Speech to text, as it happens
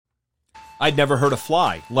I'd never hurt a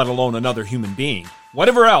fly, let alone another human being.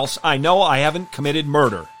 Whatever else, I know I haven't committed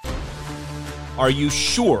murder. Are you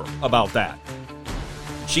sure about that?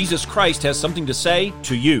 Jesus Christ has something to say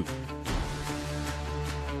to you.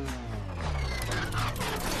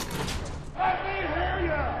 Let me hear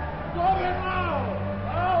you! Going low!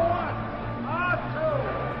 A1, A2,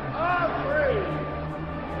 A3.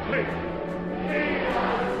 Please.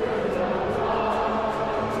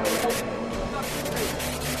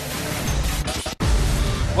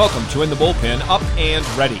 Welcome to In the Bullpen, Up and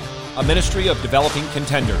Ready, a ministry of developing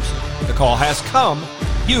contenders. The call has come.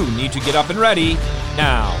 You need to get up and ready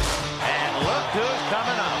now. And look who's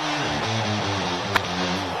coming up.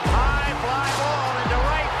 High fly ball into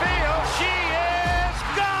right field. She is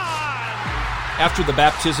gone. After the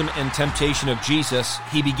baptism and temptation of Jesus,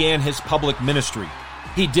 he began his public ministry.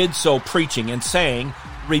 He did so preaching and saying,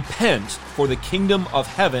 "Repent, for the kingdom of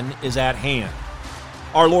heaven is at hand."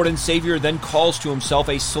 Our Lord and Savior then calls to himself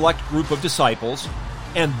a select group of disciples,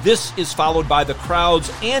 and this is followed by the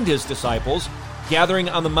crowds and his disciples gathering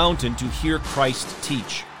on the mountain to hear Christ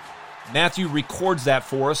teach. Matthew records that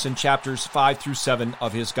for us in chapters 5 through 7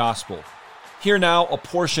 of his gospel. Hear now a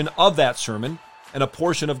portion of that sermon and a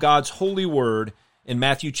portion of God's holy word in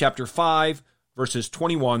Matthew chapter 5, verses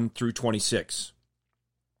 21 through 26.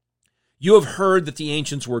 You have heard that the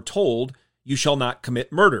ancients were told, "You shall not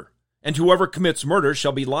commit murder, and whoever commits murder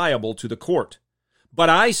shall be liable to the court. But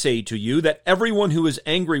I say to you that everyone who is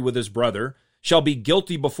angry with his brother shall be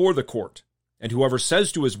guilty before the court, and whoever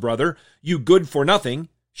says to his brother, 'You good for nothing,'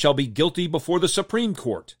 shall be guilty before the Supreme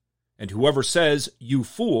Court, and whoever says, 'You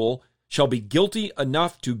fool,' shall be guilty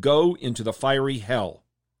enough to go into the fiery hell.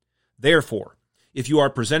 Therefore, if you are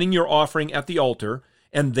presenting your offering at the altar,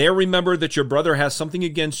 and there remember that your brother has something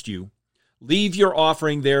against you, leave your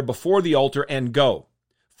offering there before the altar and go.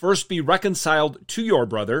 First be reconciled to your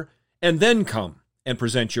brother, and then come and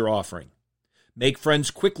present your offering. Make friends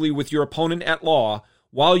quickly with your opponent at law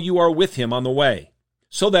while you are with him on the way,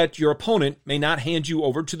 so that your opponent may not hand you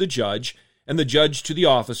over to the judge, and the judge to the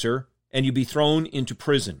officer, and you be thrown into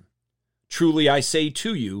prison. Truly I say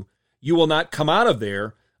to you, you will not come out of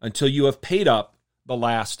there until you have paid up the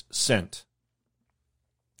last cent."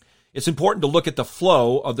 It's important to look at the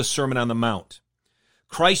flow of the Sermon on the Mount.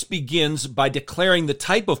 Christ begins by declaring the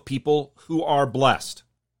type of people who are blessed.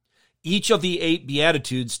 Each of the 8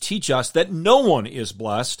 Beatitudes teach us that no one is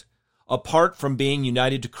blessed apart from being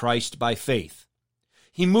united to Christ by faith.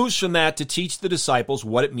 He moves from that to teach the disciples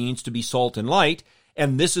what it means to be salt and light,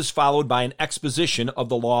 and this is followed by an exposition of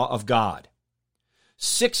the law of God.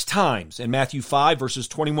 6 times in Matthew 5, verses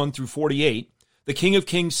 21 through 48, the King of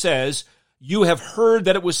Kings says, "You have heard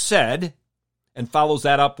that it was said," and follows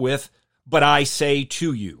that up with, "But I say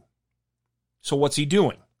to you." So what's he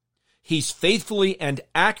doing? He's faithfully and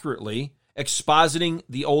accurately expositing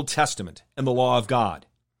the Old Testament and the law of God.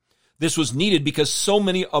 This was needed because so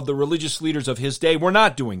many of the religious leaders of his day were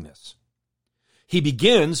not doing this. He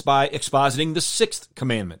begins by expositing the 6th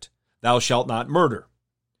commandment, "Thou shalt not murder."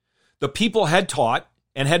 The people had taught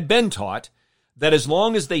and had been taught that as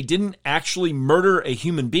long as they didn't actually murder a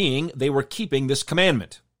human being, they were keeping this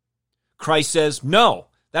commandment. Christ says, no,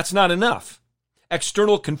 that's not enough.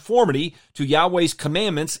 External conformity to Yahweh's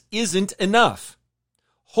commandments isn't enough.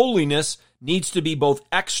 Holiness needs to be both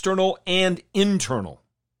external and internal.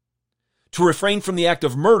 To refrain from the act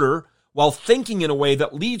of murder while thinking in a way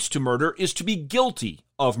that leads to murder is to be guilty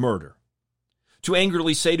of murder. To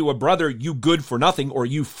angrily say to a brother, "You good for nothing," or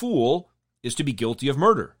 "You fool," is to be guilty of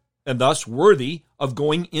murder, and thus worthy of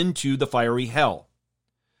going into the fiery hell.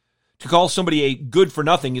 To call somebody a good for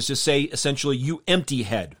nothing is to say essentially, "You empty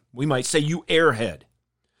head." We might say, "You airhead."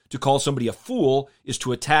 To call somebody a fool is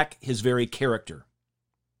to attack his very character.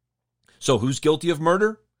 So who's guilty of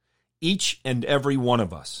murder? Each and every one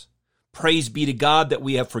of us. Praise be to God that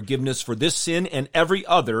we have forgiveness for this sin and every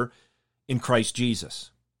other in Christ Jesus.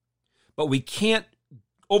 But we can't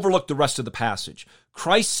overlook the rest of the passage.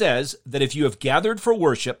 Christ says that if you have gathered for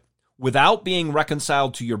worship without being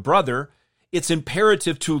reconciled to your brother, it's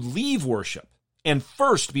imperative to leave worship and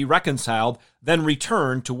first be reconciled, then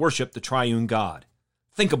return to worship the triune God.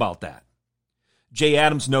 Think about that. J.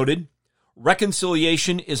 Adams noted,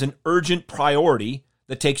 reconciliation is an urgent priority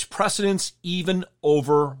that takes precedence even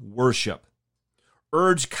over worship.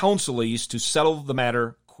 Urge counselees to settle the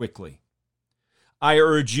matter quickly. I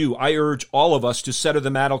urge all of us to settle the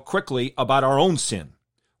matter quickly about our own sin.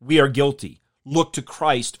 We are guilty. Look to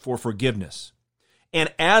Christ for forgiveness.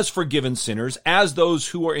 And as forgiven sinners, as those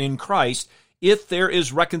who are in Christ, if there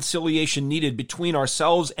is reconciliation needed between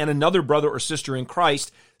ourselves and another brother or sister in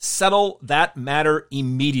Christ, settle that matter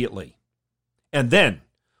immediately. And then,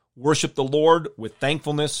 worship the Lord with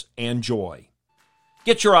thankfulness and joy.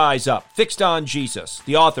 Get your eyes up, fixed on Jesus,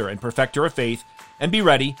 the author and perfecter of faith, and be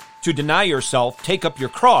ready to deny yourself, take up your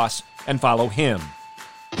cross, and follow him.